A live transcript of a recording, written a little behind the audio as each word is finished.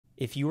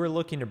If you are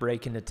looking to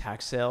break into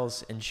tech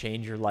sales and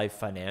change your life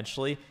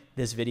financially,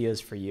 this video is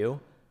for you.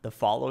 The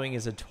following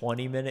is a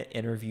 20-minute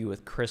interview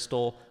with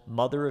Crystal,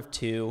 mother of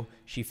two.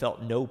 She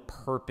felt no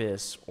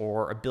purpose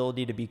or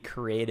ability to be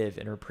creative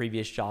in her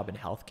previous job in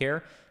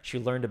healthcare. She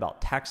learned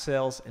about tech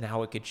sales and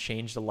how it could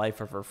change the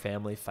life of her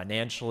family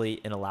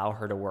financially and allow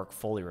her to work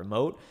fully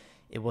remote.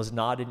 It was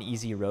not an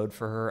easy road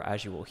for her,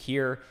 as you will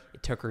hear.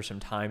 It took her some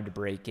time to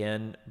break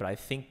in, but I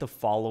think the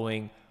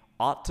following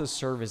ought to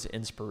serve as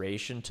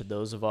inspiration to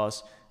those of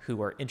us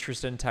who are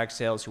interested in tech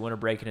sales, who want to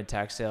break into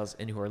tech sales,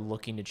 and who are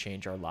looking to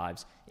change our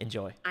lives.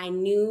 Enjoy. I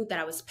knew that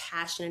I was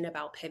passionate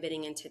about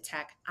pivoting into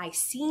tech. I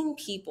seen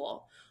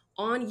people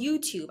on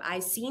YouTube.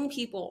 I seen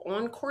people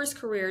on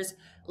CourseCareers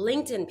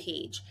LinkedIn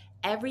page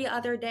every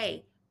other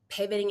day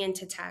pivoting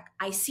into tech.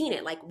 I seen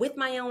it like with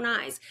my own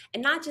eyes.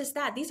 And not just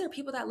that, these are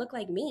people that look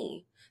like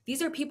me.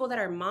 These are people that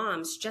are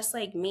moms just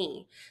like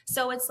me.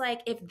 So it's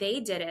like, if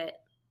they did it,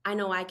 I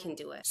know I can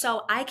do it.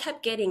 So I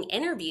kept getting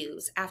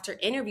interviews after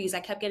interviews. I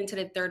kept getting to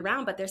the third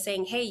round, but they're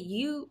saying, hey,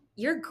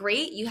 you're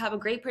great. You have a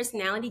great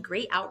personality,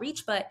 great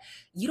outreach, but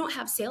you don't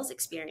have sales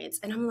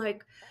experience. And I'm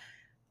like,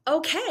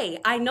 okay,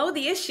 I know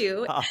the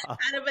issue. Out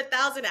of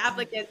 1,000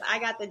 applicants, I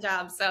got the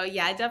job. So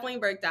yeah, it definitely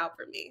worked out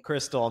for me.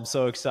 Crystal, I'm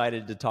so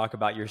excited to talk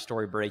about your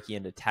story breaking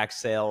into tech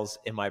sales.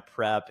 In my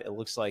prep, it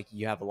looks like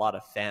you have a lot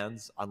of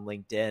fans on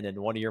LinkedIn, and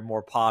one of your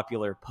more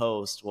popular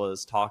posts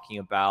was talking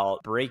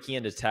about breaking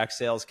into tech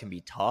sales can be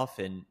tough,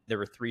 and there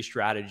were 3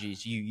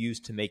 strategies you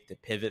used to make the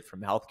pivot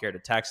from healthcare to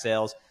tech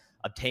sales: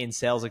 obtain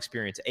sales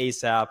experience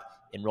ASAP,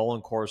 enroll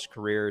in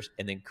CourseCareers,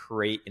 and then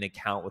create an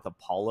account with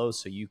Apollo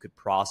so you could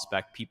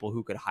prospect people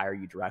who could hire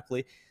you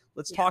directly.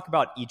 Let's talk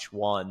about each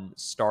one,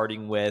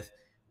 starting with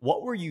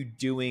what were you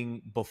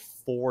doing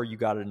before you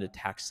got into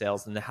tech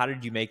sales, and how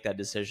did you make that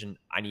decision?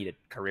 I need a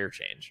career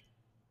change.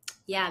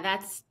 Yeah,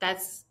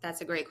 that's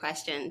a great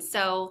question.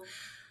 So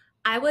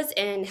I was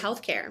in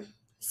healthcare.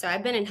 So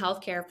I've been in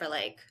healthcare for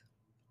like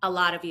a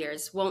lot of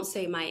years. Won't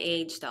say my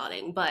age,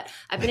 darling, but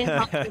I've been in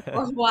healthcare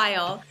for a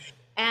while.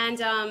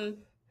 And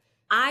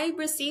I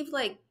received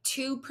like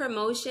 2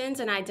 promotions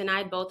and I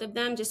denied both of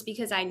them just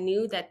because I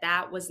knew that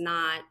that was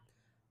not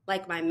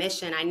like my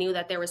mission. I knew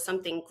that there was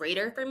something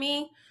greater for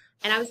me.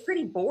 And I was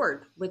pretty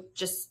bored with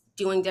just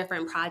doing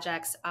different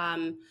projects.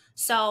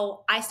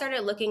 So I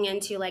started looking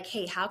into like,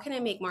 hey, how can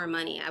I make more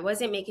money? I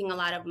wasn't making a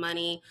lot of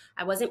money.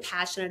 I wasn't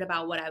passionate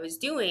about what I was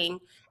doing.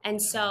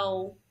 And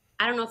so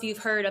I don't know if you've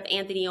heard of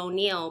Anthony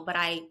O'Neill, but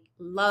I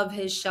love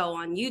his show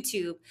on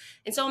YouTube.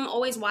 And so I'm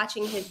always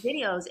watching his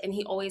videos and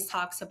he always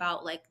talks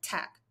about like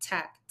tech,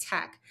 tech,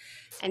 tech.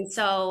 And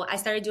so I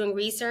started doing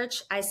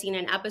research. I seen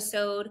an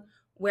episode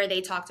where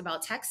they talked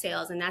about tech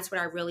sales, and that's when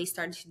I really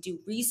started to do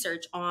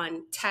research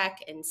on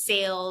tech and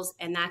sales.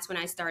 And that's when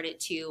I started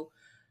to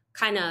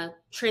kind of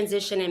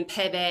transition and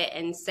pivot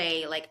and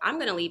say, like, I'm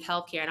going to leave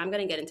healthcare and I'm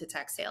going to get into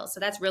tech sales. So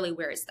that's really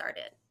where it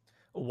started.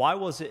 Why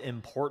was it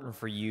important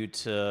for you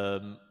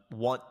to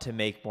want to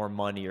make more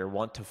money or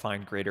want to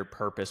find greater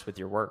purpose with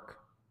your work?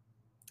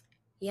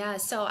 Yeah,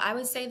 so I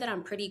would say that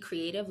I'm pretty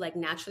creative. Like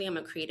naturally, I'm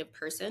a creative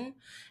person.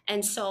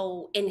 And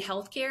so in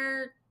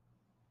healthcare,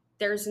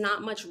 there's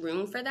not much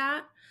room for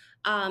that.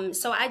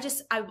 So I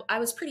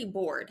was pretty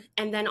bored.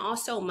 And then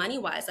also money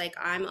wise, like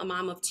I'm a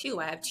mom of 2.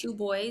 I have 2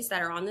 boys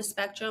that are on the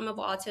spectrum of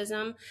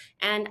autism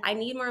and I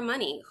need more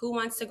money. Who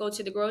wants to go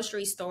to the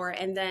grocery store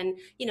and then,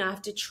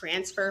 have to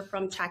transfer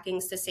from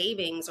checkings to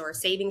savings or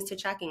savings to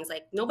checkings?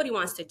 Like nobody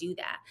wants to do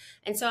that.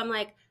 And so I'm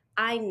like,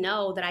 I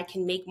know that I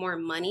can make more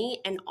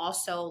money and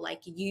also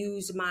like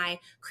use my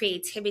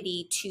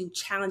creativity to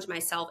challenge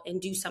myself and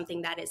do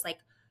something that is like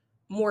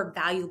more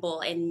valuable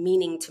and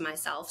meaning to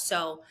myself.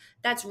 So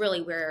that's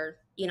really where,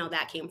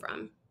 that came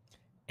from.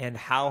 And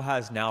how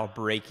has now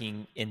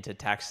breaking into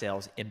tech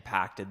sales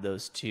impacted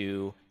those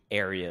 2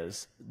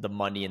 areas, the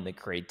money and the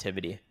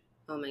creativity?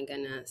 Oh my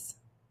goodness.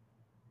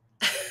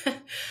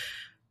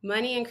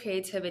 Money and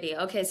creativity.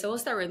 Okay, so we'll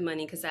start with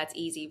money because that's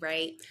easy,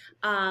 right?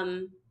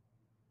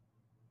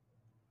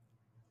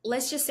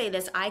 Let's just say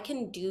this. I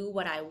can do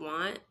what I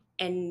want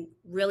and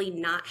really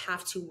not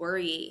have to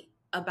worry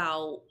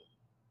about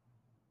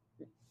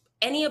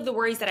any of the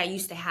worries that I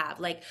used to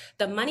have. Like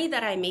the money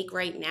that I make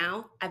right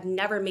now, I've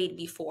never made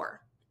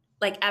before,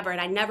 like ever.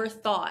 And I never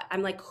thought,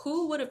 I'm like,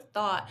 who would have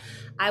thought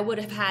I would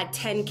have had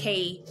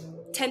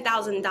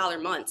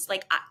 $10,000 months?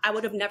 Like I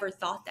would have never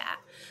thought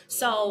that.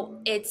 So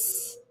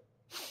it's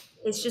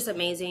just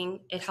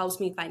amazing. It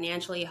helps me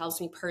financially. It helps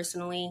me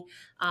personally.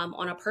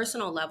 On a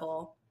personal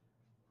level,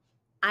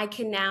 I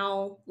can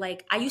now,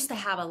 like, I used to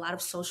have a lot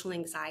of social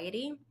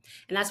anxiety.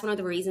 And that's one of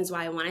the reasons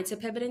why I wanted to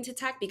pivot into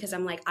tech, because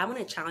I'm like, I want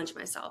to challenge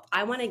myself.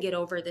 I want to get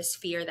over this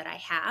fear that I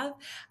have.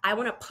 I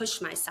want to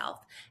push myself.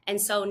 And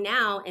so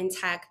now in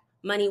tech,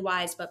 money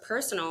wise, but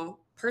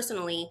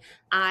personally,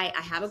 I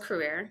have a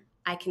career.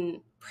 I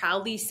can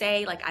proudly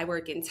say, like, I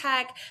work in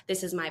tech.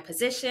 This is my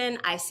position.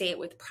 I say it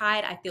with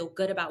pride. I feel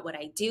good about what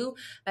I do,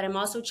 but I'm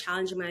also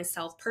challenging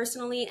myself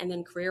personally and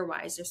then career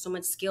wise. There's so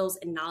much skills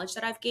and knowledge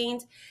that I've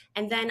gained.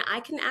 And then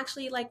I can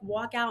actually like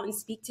walk out and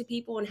speak to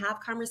people and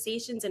have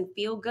conversations and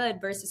feel good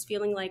versus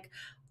feeling like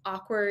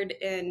awkward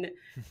and,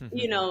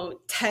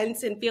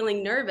 tense and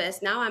feeling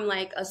nervous. Now I'm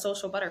like a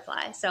social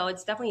butterfly. So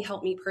it's definitely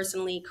helped me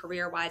personally,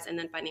 career wise, and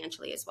then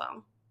financially as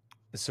well.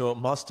 So it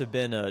must have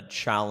been a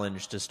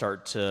challenge to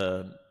start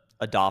to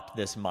adopt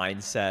this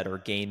mindset or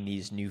gain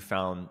these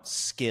newfound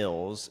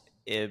skills.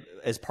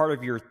 As part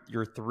of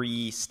your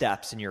three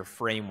steps in your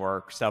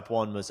framework, step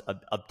one was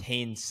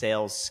obtain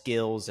sales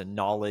skills and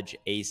knowledge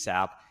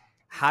ASAP.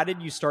 How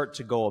did you start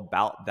to go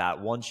about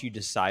that once you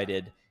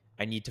decided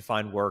I need to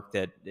find work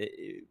that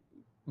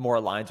more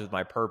aligns with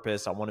my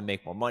purpose? I want to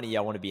make more money.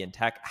 I want to be in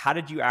tech. How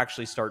did you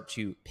actually start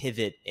to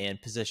pivot and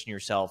position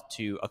yourself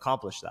to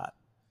accomplish that?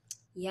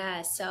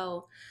 Yeah,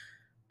 so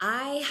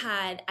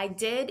I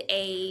did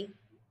a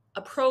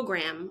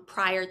program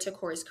prior to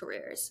Course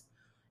Careers.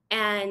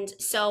 And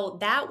so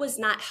that was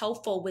not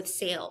helpful with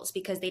sales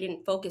because they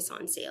didn't focus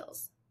on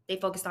sales. They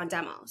focused on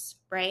demos,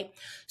 right?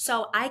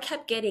 So I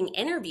kept getting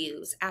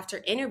interviews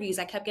after interviews.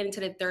 I kept getting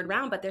to the third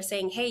round, but they're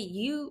saying, "Hey,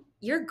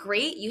 you're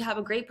great. You have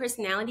a great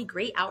personality,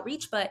 great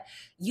outreach, but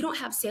you don't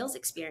have sales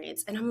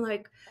experience." And I'm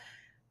like,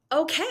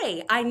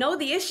 "Okay, I know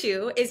the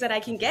issue is that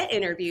I can get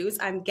interviews.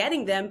 I'm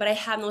getting them, but I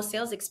have no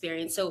sales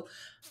experience." So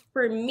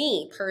for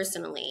me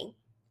personally,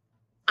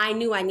 I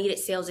knew I needed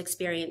sales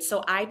experience.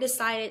 So I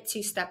decided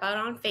to step out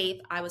on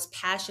faith. I was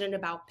passionate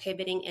about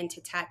pivoting into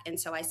tech. And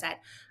so I said,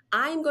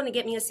 I'm going to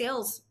get me a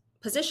sales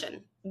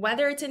position.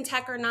 Whether it's in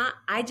tech or not,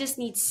 I just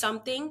need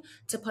something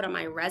to put on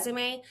my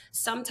resume,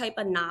 some type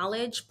of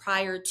knowledge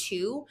prior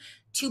to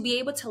be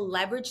able to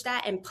leverage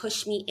that and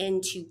push me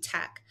into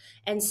tech.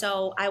 And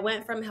so I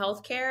went from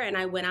healthcare and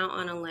I went out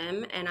on a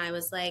limb and I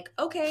was like,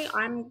 okay,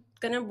 I'm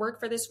going to work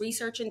for this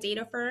research and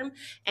data firm.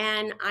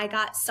 And I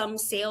got some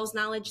sales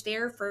knowledge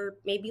there for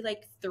maybe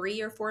like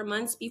 3 or 4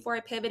 months before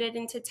I pivoted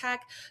into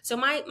tech. So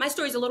my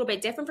story is a little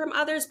bit different from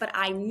others, but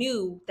I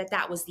knew that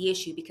that was the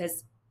issue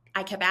because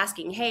I kept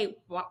asking, hey,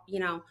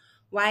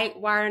 why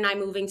aren't I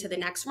moving to the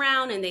next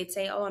round? And they'd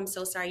say, oh, I'm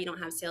so sorry, you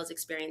don't have sales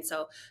experience.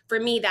 So for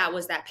me, that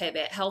was that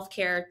pivot,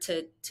 healthcare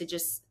to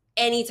just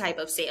any type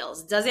of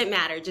sales. Doesn't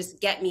matter. Just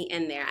get me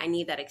in there. I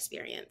need that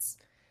experience.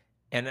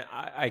 And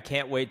I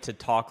can't wait to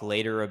talk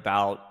later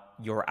about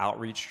your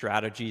outreach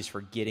strategies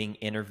for getting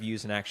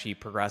interviews and actually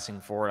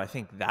progressing forward. I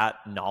think that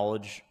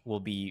knowledge will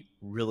be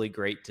really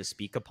great to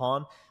speak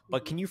upon.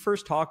 But can you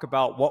first talk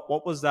about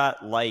what was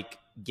that like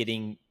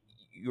getting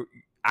you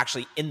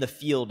actually in the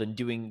field and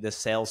doing the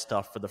sales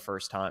stuff for the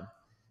first time?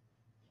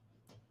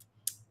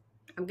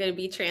 I'm going to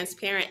be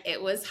transparent.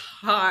 It was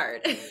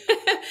hard.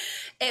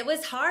 It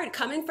was hard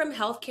coming from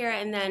healthcare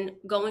and then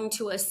going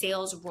to a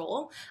sales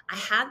role. I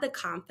had the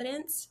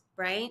confidence,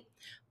 right?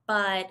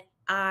 But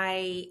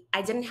I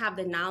didn't have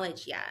the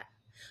knowledge yet.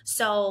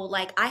 So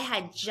like I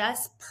had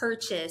just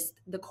purchased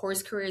the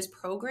Course Careers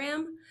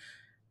program,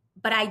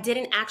 but I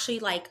didn't actually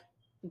like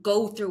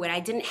go through it. I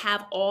didn't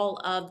have all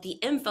of the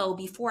info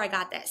before I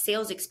got that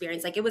sales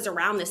experience. Like it was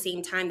around the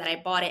same time that I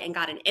bought it and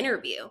got an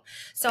interview.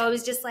 So I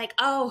was just like,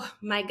 oh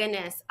my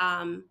goodness.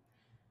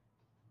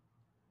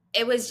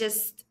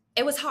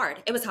 It was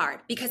hard. It was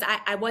hard because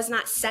I was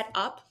not set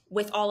up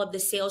with all of the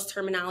sales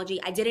terminology.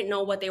 I didn't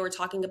know what they were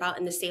talking about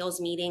in the sales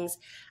meetings.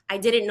 I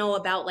didn't know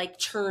about like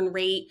churn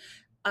rate,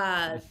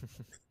 uh,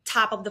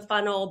 top of the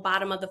funnel,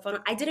 bottom of the funnel.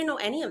 I didn't know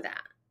any of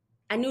that.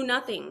 I knew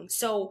nothing.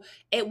 So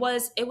it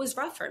was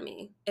rough for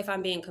me, if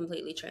I'm being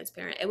completely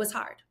transparent. It was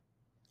hard.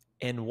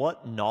 And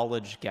what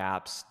knowledge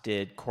gaps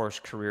did Course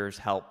Careers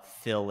help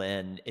fill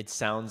in? It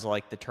sounds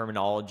like the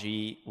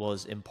terminology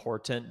was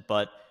important,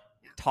 but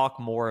talk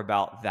more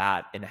about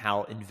that and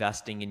how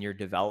investing in your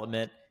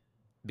development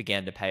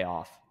began to pay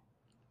off.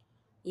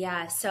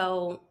 Yeah.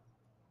 So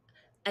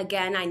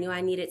again, I knew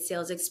I needed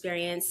sales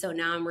experience. So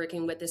now I'm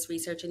working with this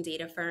research and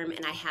data firm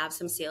and I have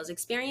some sales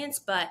experience.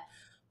 But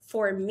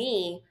for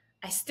me,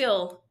 I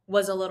still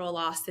was a little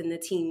lost in the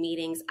team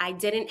meetings. I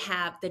didn't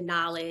have the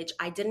knowledge,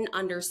 I didn't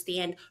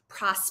understand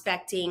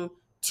prospecting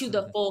to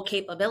the full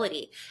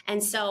capability.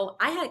 And so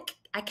I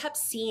kept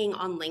seeing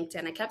on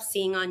LinkedIn, I kept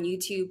seeing on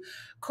YouTube,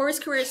 course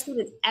career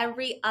students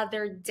every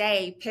other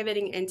day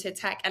pivoting into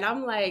tech. And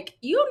I'm like,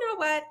 you know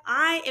what?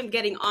 I am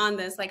getting on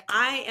this. Like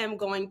I am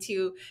going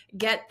to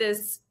get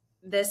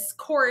this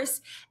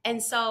course.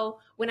 And so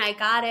when I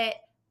got it,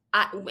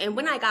 and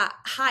when I got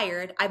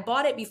hired, I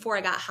bought it before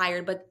I got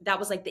hired, but that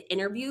was like the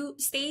interview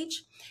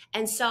stage.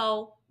 And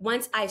so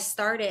once I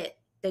started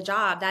the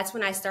job, that's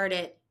when I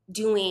started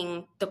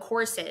doing the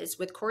courses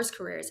with Course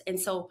Careers. And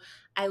so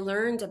I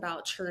learned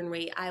about churn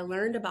rate. I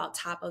learned about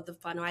top of the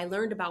funnel. I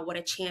learned about what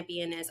a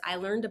champion is. I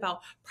learned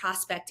about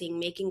prospecting,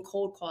 making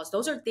cold calls.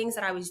 Those are things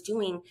that I was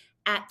doing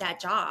at that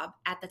job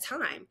at the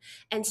time.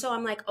 And so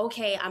I'm like,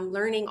 okay, I'm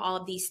learning all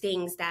of these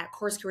things that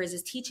Course Careers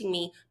is teaching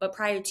me. But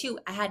prior to,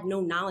 I had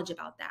no knowledge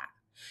about that.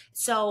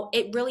 So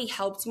it really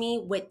helped me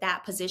with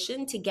that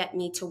position to get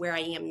me to where I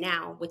am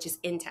now, which is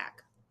in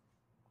tech.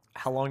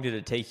 How long did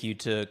it take you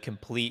to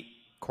complete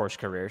Course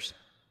Careers?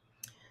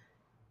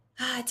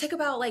 It took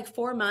about like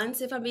 4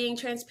 months, if I'm being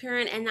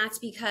transparent. And that's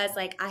because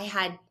like I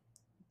had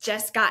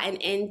just gotten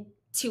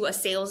into a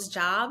sales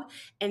job,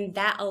 and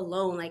that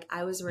alone, like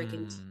I was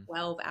working Hmm.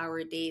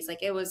 12-hour days.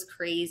 Like it was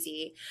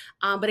crazy.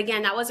 But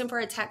again, that wasn't for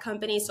a tech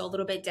company, so a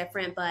little bit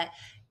different. But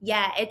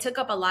yeah, it took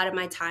up a lot of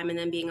my time, and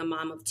then being a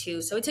mom of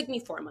two. So it took me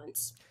 4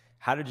 months.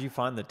 How did you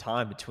find the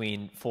time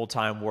between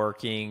full-time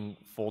working,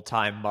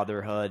 full-time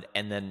motherhood,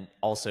 and then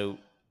also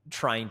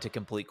trying to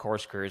complete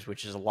Course Careers,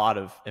 which is a lot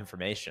of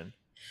information?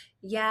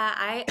 Yeah,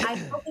 I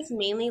focus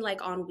mainly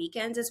like on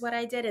weekends is what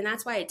I did, and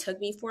that's why it took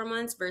me 4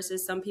 months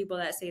versus some people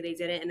that say they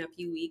did it in a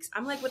few weeks.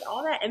 I'm like, with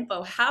all that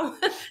info, how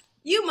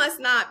you must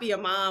not be a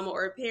mom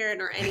or a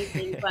parent or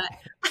anything, but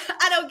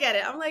I don't get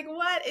it. I'm like,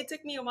 what? It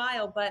took me a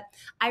while, but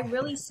I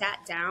really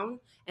sat down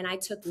and I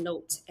took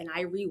notes and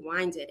I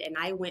rewinded and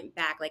I went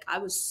back. Like I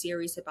was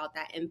serious about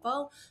that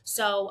info.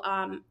 So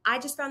I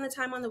just found the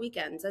time on the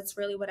weekends. That's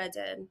really what I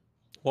did.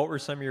 What were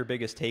some of your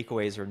biggest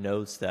takeaways or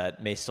notes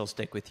that may still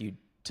stick with you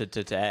to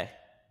today?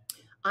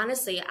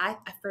 Honestly, I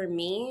for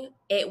me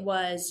it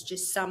was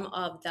just some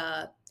of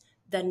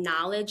the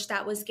knowledge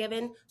that was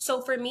given.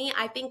 So for me,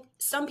 I think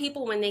some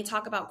people when they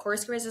talk about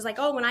course careers is like,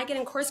 oh, when I get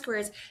in course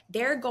careers,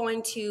 they're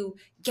going to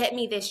get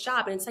me this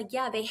job, and it's like,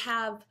 yeah, they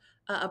have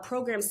a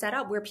program set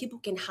up where people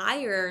can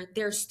hire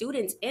their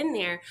students in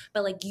there,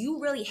 but like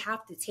you really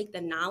have to take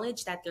the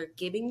knowledge that they're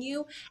giving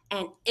you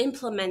and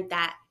implement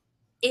that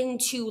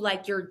into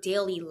like your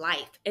daily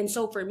life. And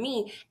so for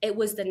me, it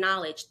was the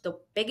knowledge. The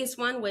biggest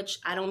one, which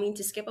I don't mean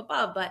to skip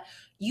above, but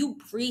you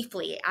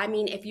briefly, I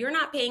mean, if you're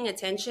not paying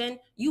attention,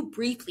 you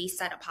briefly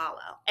said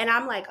Apollo. And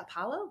I'm like,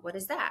 Apollo? What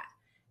is that?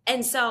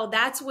 And so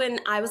that's when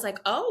I was like,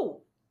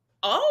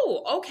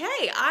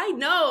 okay. I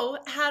know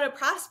how to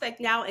prospect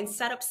now and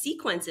set up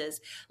sequences.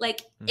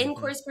 Like in Hmm.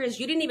 Course Careers,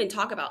 you didn't even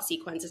talk about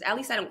sequences. At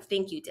least I don't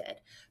think you did.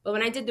 But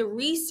when I did the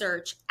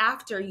research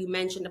after you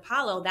mentioned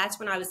Apollo, that's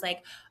when I was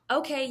like,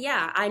 okay,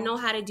 yeah, I know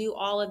how to do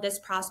all of this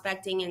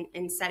prospecting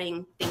and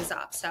setting things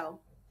up. So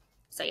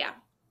yeah.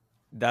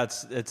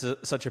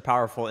 Such a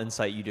powerful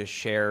insight you just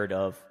shared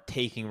of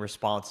taking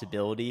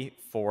responsibility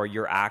for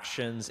your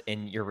actions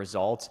and your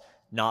results,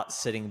 not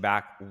sitting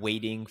back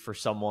waiting for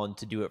someone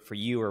to do it for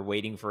you or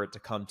waiting for it to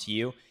come to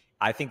you.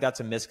 I think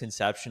that's a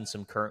misconception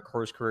some current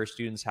course career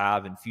students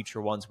have and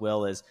future ones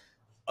will is,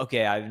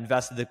 okay, I've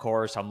invested the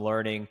course, I'm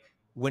learning.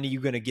 When are you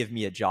going to give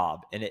me a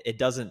job? And it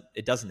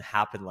doesn't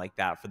happen like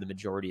that for the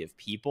majority of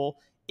people.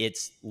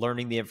 It's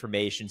learning the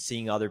information,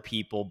 seeing other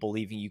people,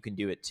 believing you can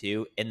do it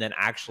too, and then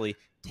actually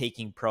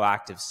taking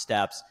proactive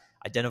steps,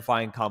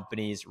 identifying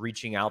companies,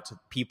 reaching out to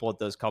people at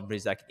those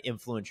companies that can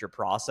influence your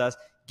process,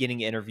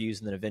 getting interviews,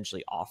 and then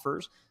eventually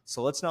offers.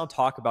 So let's now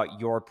talk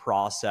about your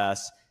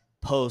process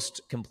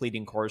post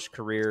completing course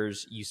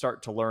careers. You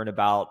start to learn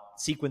about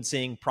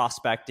sequencing,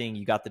 prospecting,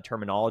 you got the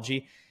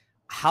terminology.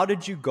 How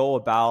did you go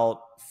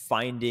about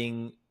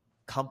finding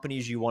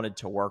companies you wanted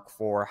to work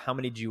for? How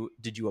many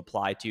did you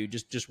apply to?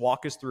 Just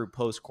walk us through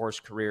post course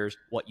careers,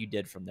 what you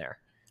did from there.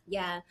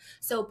 Yeah.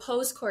 So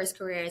post course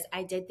careers,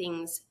 I did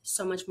things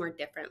so much more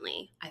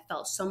differently. I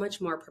felt so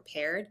much more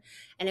prepared,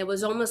 and it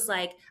was almost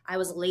like I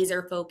was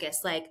laser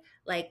focused. Like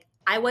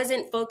I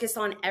wasn't focused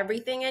on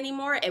everything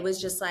anymore. It was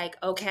just like,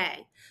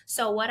 okay.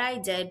 So what I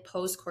did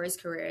post course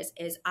careers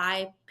is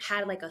I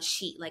had like a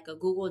sheet, like a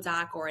Google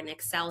Doc or an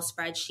Excel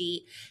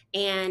spreadsheet,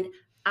 and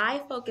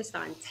I focused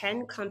on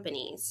 10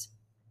 companies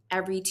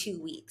every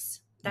 2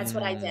 weeks. That's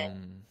what I did.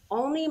 Mm.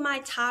 Only my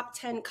top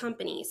 10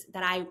 companies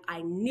that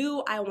I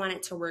knew I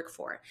wanted to work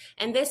for.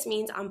 And this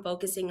means I'm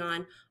focusing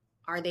on,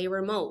 are they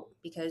remote?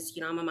 Because,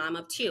 I'm a mom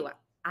of two.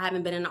 I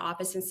haven't been in the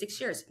office in 6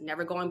 years,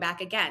 never going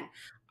back again.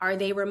 Are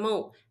they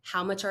remote?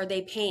 How much are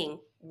they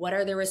paying? What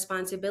are their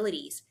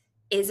responsibilities?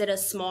 Is it a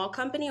small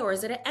company or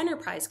is it an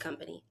enterprise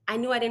company? I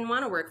knew I didn't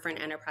want to work for an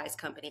enterprise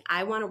company.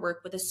 I want to work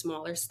with a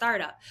smaller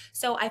startup.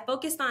 So I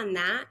focused on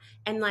that.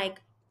 And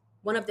like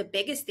one of the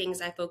biggest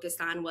things I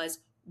focused on was,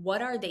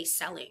 what are they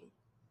selling?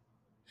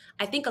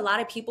 I think a lot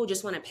of people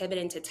just want to pivot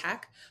into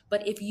tech,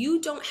 but if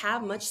you don't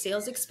have much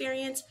sales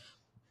experience,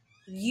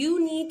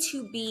 you need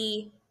to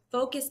be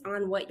focused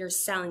on what you're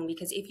selling,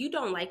 because if you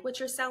don't like what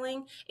you're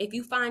selling, if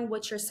you find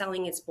what you're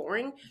selling is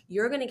boring,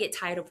 you're going to get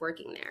tired of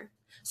working there.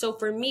 So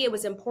for me, it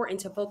was important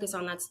to focus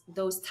on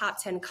those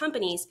top 10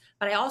 companies,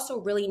 but I also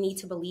really need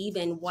to believe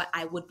in what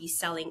I would be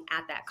selling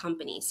at that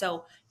company.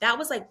 So that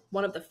was like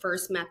one of the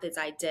first methods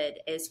I did,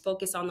 is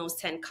focus on those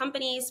 10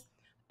 companies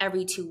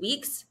every 2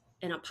 weeks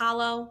in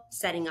Apollo,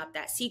 setting up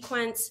that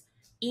sequence,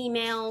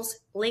 emails,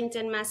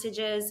 LinkedIn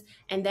messages,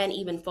 and then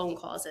even phone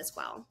calls as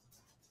well.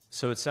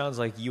 So it sounds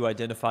like you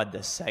identified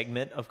the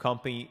segment of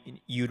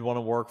company you'd want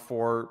to work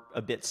for,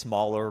 a bit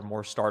smaller,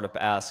 more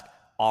startup-esque,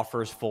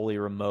 offers fully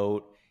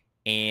remote,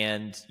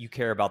 and you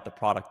care about the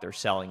product they're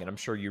selling. And I'm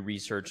sure you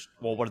researched,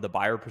 well, what are the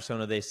buyer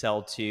persona they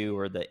sell to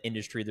or the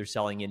industry they're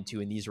selling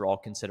into? And these are all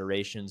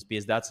considerations,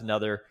 because that's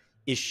another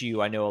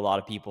issue I know a lot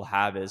of people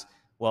have is,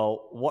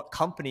 well, what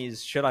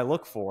companies should I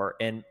look for?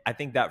 And I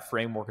think that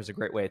framework is a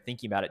great way of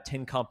thinking about it.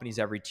 10 companies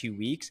every 2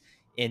 weeks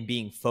and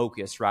being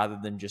focused rather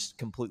than just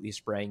completely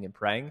spraying and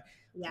praying.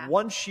 Yeah.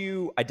 Once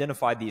you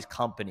identified these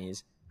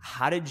companies,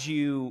 how did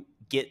you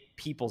get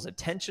people's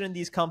attention in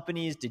these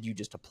companies? Did you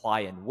just apply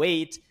and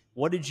wait?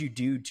 What did you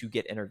do to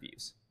get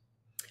interviews?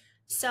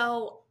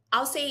 So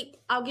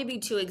I'll give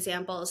you two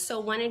examples. So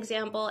one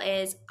example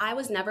is I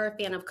was never a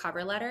fan of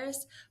cover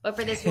letters, but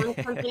for this one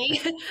company,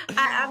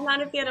 I'm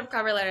not a fan of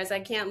cover letters.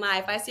 I can't lie.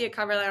 If I see a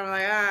cover letter, I'm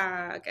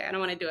like, okay, I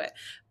don't want to do it.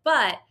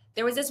 But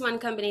there was this one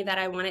company that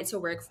I wanted to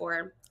work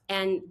for,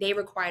 and they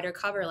required a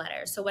cover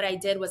letter. So what I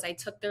did was I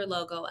took their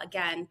logo.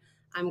 Again,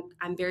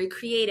 I'm very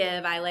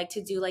creative. I like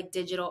to do like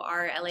digital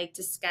art. I like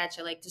to sketch.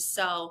 I like to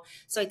sew.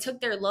 So I took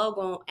their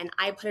logo and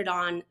I put it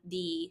on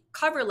the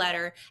cover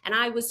letter, and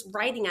I was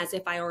writing as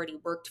if I already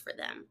worked for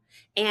them.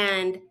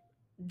 And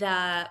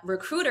the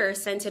recruiter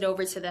sent it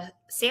over to the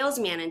sales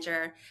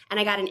manager, and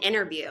I got an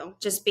interview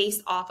just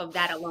based off of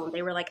that alone.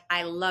 They were like,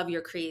 I love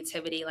your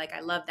creativity. Like, I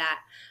love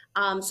that.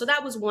 So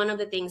that was one of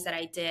the things that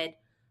I did.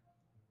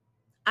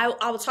 I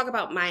will talk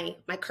about my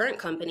current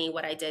company,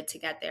 what I did to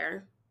get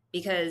there,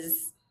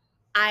 because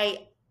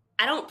I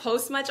I don't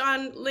post much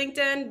on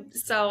LinkedIn,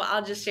 so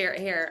I'll just share it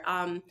here.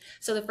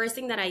 So the first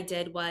thing that I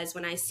did was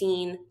when I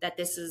seen that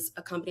this is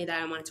a company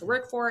that I wanted to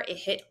work for, it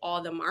hit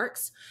all the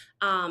marks.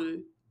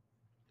 Um,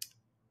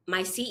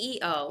 my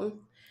CEO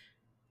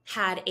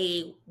had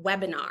a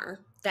webinar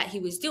that he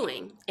was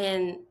doing,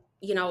 and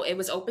it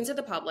was open to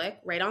the public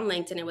right on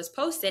LinkedIn. It was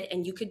posted,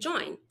 and you could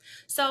join.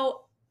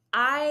 So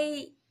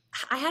I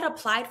I had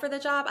applied for the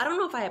job. I don't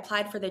know if I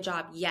applied for the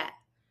job yet.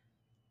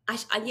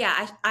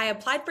 I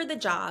applied for the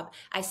job.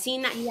 I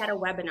seen that he had a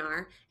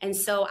webinar, and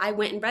so I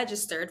went and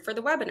registered for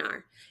the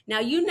webinar.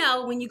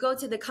 Now, when you go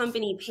to the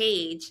company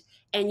page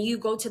and you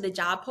go to the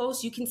job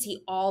post, you can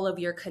see all of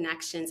your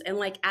connections. And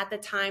like at the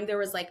time, there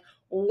was like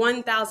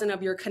 1,000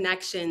 of your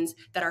connections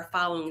that are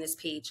following this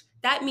page.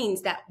 That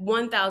means that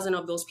 1,000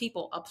 of those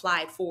people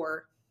applied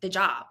for the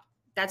job.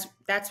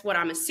 That's what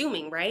I'm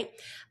assuming, right?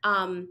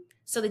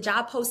 So the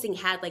job posting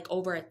had like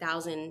over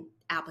 1,000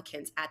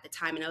 applicants at the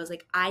time. And I was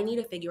like, I need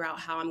to figure out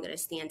how I'm going to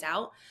stand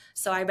out.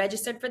 So I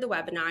registered for the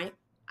webinar.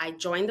 I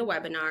joined the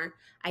webinar.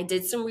 I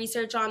did some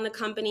research on the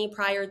company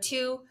prior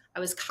to.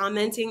 I was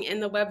commenting in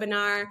the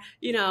webinar,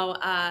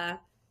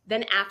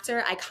 then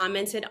after I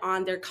commented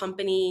on their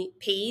company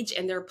page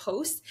and their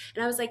post,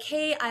 and I was like,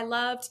 hey, I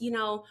loved,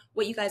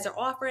 what you guys are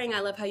offering.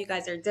 I love how you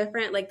guys are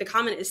different. Like the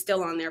comment is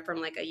still on there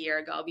from like a year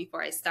ago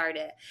before I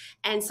started.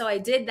 And so I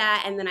did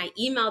that. And then I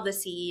emailed the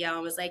CEO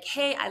and was like,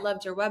 hey, I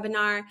loved your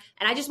webinar.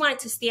 And I just wanted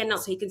to stand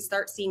out so he can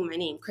start seeing my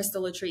name,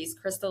 Crystal Latrice,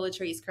 Crystal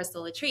Latrice,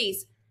 Crystal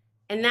Latrice.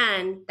 And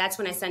then that's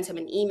when I sent him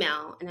an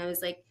email. And I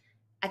was like,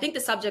 I think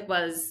the subject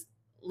was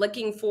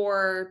looking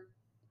for,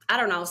 I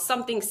don't know,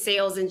 something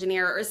sales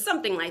engineer or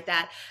something like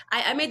that.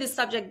 I made the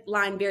subject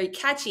line very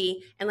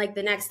catchy. And like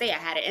the next day I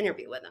had an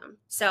interview with him.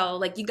 So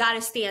like you got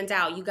to stand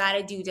out. You got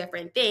to do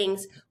different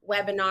things,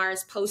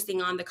 webinars,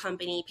 posting on the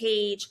company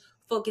page,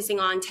 focusing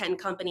on 10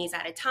 companies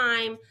at a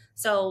time.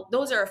 So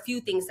those are a few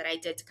things that I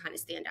did to kind of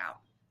stand out.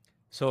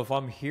 So if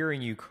I'm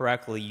hearing you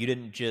correctly, you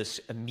didn't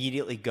just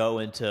immediately go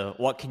into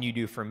what can you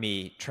do for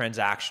me?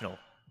 Transactional.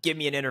 Give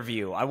me an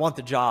interview. I want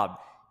the job.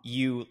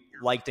 You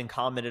liked and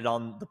commented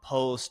on the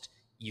post.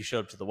 You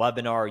showed up to the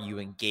webinar. You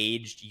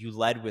engaged. You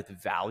led with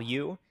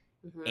value.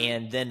 Mm-hmm.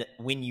 And then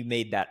when you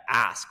made that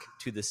ask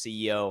to the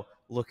CEO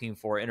looking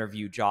for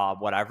interview,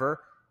 job, whatever,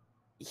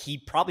 he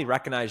probably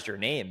recognized your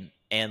name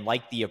and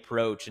liked the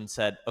approach and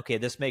said, okay,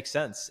 this makes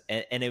sense.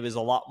 And it was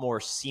a lot more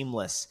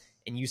seamless.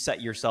 And you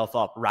set yourself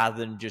up rather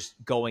than just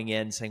going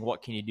in saying,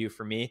 what can you do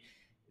for me?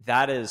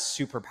 That is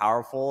super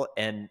powerful.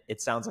 And it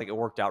sounds like it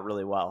worked out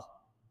really well.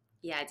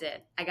 Yeah, I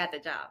did. I got the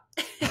job.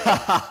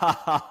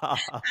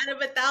 Out of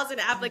 1,000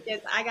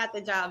 applicants, I got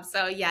the job.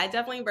 So yeah, it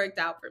definitely worked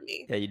out for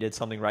me. Yeah, you did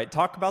something right.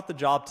 Talk about the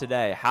job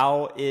today.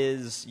 How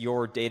is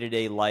your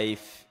day-to-day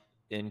life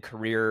and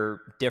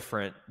career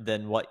different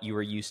than what you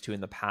were used to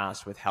in the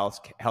past with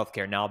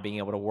healthcare, now being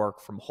able to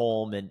work from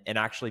home and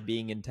actually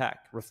being in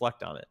tech?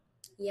 Reflect on it.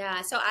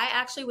 Yeah, so I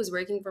actually was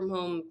working from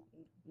home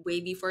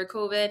way before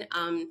COVID.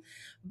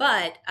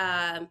 But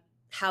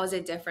how is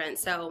it different?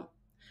 So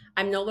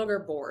I'm no longer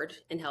bored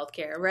in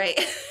healthcare, right?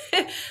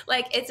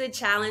 Like it's a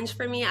challenge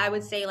for me. I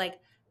would say like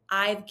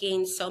I've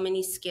gained so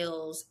many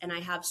skills and I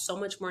have so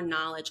much more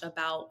knowledge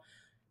about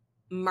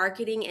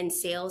marketing and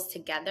sales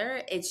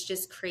together. It's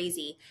just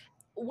crazy.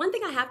 One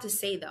thing I have to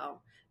say though,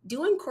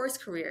 doing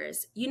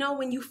CourseCareers,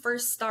 when you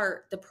first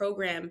start the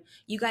program,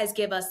 you guys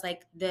give us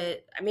like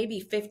the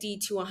maybe 50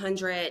 to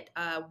 100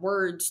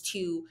 words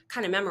to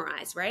kind of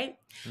memorize, right?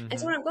 Mm-hmm. And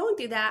so when I'm going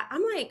through that,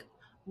 I'm like,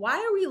 why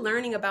are we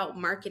learning about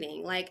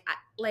marketing? Like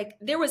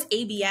there was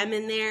ABM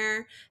in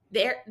there.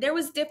 There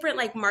was different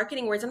like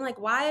marketing words. I'm like,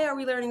 why are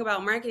we learning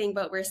about marketing,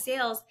 but we're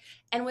sales?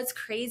 And what's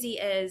crazy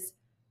is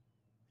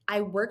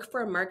I work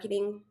for a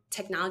marketing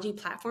technology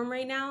platform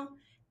right now.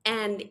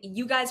 And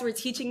you guys were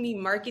teaching me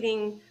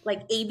marketing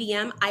like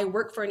ABM. I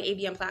work for an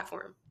ABM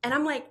platform. And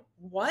I'm like,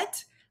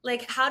 what?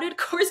 Like, how did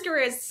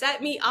CourseCareers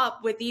set me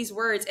up with these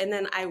words? And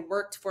then I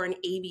worked for an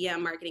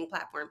ABM marketing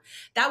platform.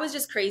 That was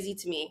just crazy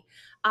to me.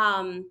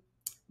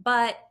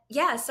 But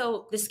yeah,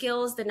 so the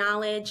skills, the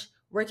knowledge,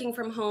 working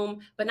from home,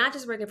 but not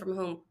just working from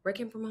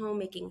home,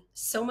 making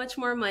so much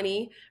more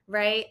money,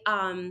 right?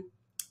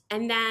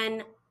 And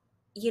then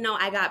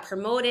I got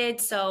promoted.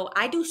 So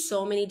I do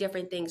so many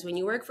different things. When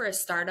you work for a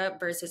startup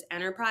versus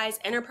enterprise,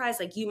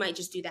 like you might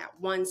just do that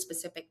one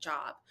specific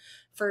job.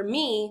 For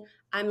me,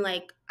 I'm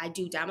like, I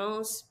do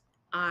demos.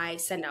 I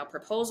send out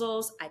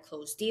proposals, I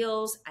close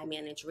deals, I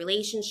manage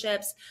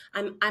relationships.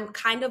 I'm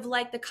kind of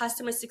like the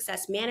customer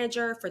success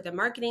manager for the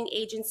marketing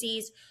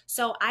agencies.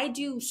 So I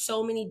do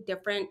so many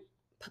different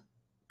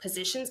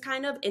positions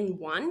kind of in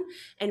one.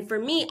 And for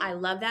me, I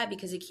love that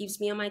because it keeps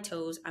me on my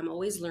toes. I'm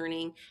always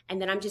learning. And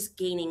then I'm just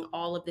gaining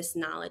all of this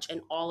knowledge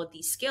and all of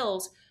these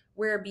skills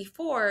where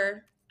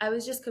before I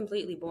was just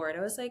completely bored.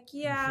 I was like,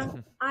 yeah,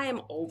 I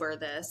am over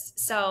this.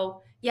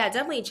 So yeah, it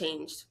definitely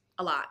changed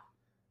a lot.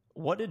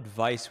 What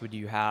advice would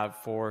you have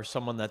for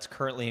someone that's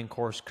currently in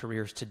course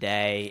careers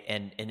today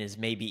and is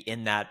maybe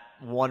in that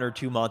 1 or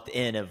 2 month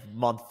in of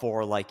month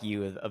 4 like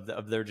you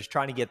of they're just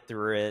trying to get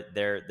through it,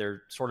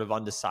 they're sort of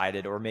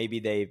undecided, or maybe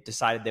they've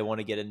decided they want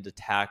to get into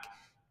tech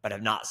but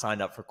have not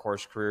signed up for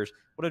course careers?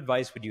 What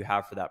advice would you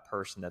have for that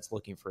person that's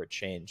looking for a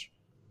change?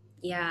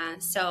 Yeah.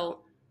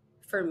 So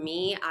for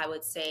me, I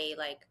would say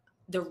like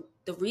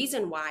the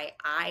reason why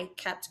I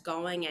kept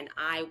going and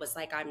I was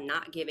like I'm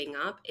not giving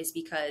up is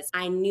because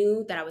I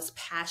knew that I was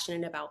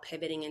passionate about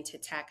pivoting into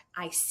tech.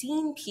 I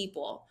seen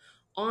people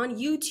on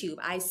YouTube,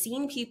 I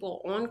seen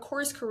people on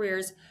Course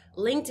Careers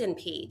LinkedIn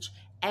page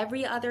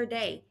every other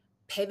day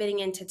pivoting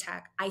into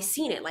tech. I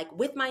seen it like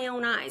with my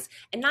own eyes.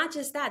 And not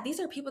just that,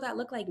 these are people that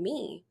look like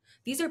me.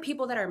 These are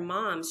people that are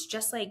moms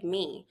just like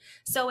me.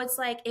 So it's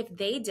like if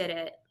they did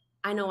it,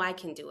 I know I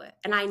can do it.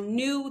 And I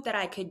knew that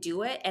I could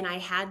do it. And I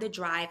had the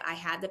drive, I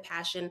had the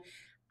passion.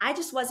 I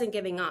just wasn't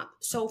giving up.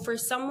 So for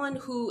someone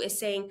who is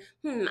saying,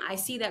 I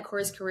see that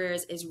Course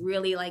Careers is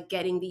really like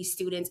getting these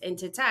students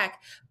into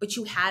tech, but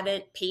you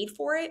haven't paid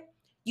for it,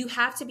 you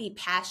have to be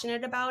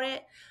passionate about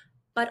it,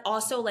 but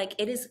also like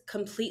it is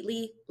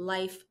completely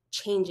life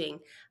changing.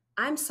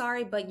 I'm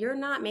sorry, but you're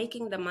not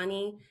making the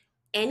money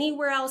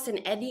anywhere else in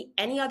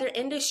any other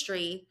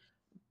industry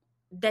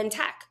than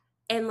tech.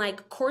 And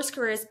like Course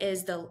Careers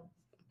is the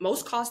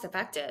most cost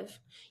effective.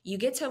 You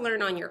get to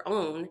learn on your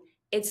own.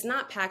 It's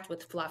not packed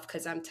with fluff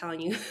because I'm telling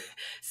you,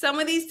 some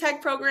of these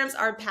tech programs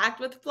are packed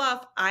with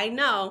fluff. I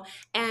know.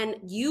 And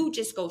you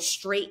just go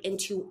straight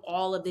into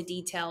all of the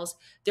details.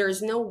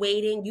 There's no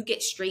waiting. You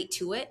get straight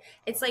to it.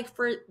 It's like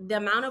for the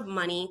amount of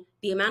money,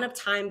 the amount of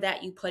time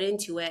that you put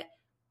into it,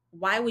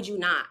 why would you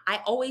not?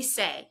 I always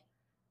say,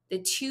 the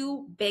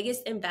two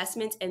biggest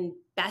investments and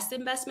best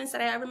investments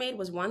that I ever made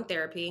was one,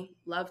 therapy.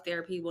 Love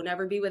therapy. Will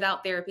never be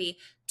without therapy.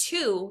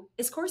 Two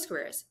is Course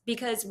Careers,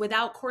 because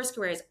without Course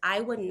Careers, I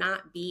would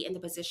not be in the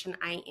position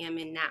I am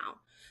in now.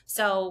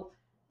 So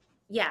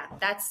yeah,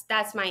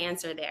 that's my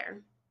answer there.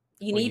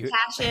 You Well, need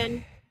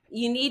passion.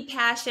 You need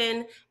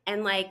passion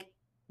and like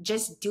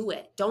just do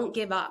it. Don't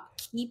give up.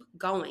 Keep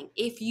going.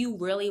 If you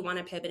really want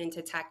to pivot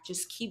into tech,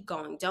 just keep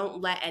going.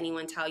 Don't let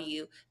anyone tell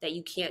you that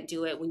you can't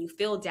do it. When you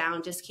feel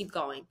down, just keep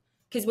going.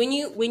 Because when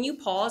you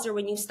pause or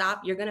when you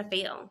stop, you're gonna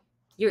fail.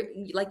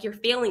 You're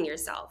failing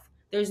yourself.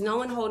 There's no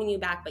one holding you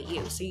back but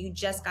you. So you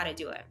just got to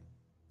do it.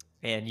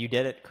 and you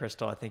did it,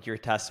 Crystal. I think you're a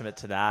testament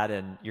to that.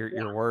 And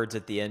your words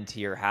at the end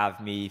here have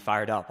me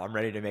fired up. I'm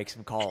ready to make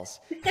some calls.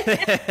 So,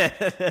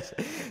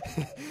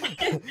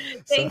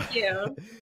 Thank you.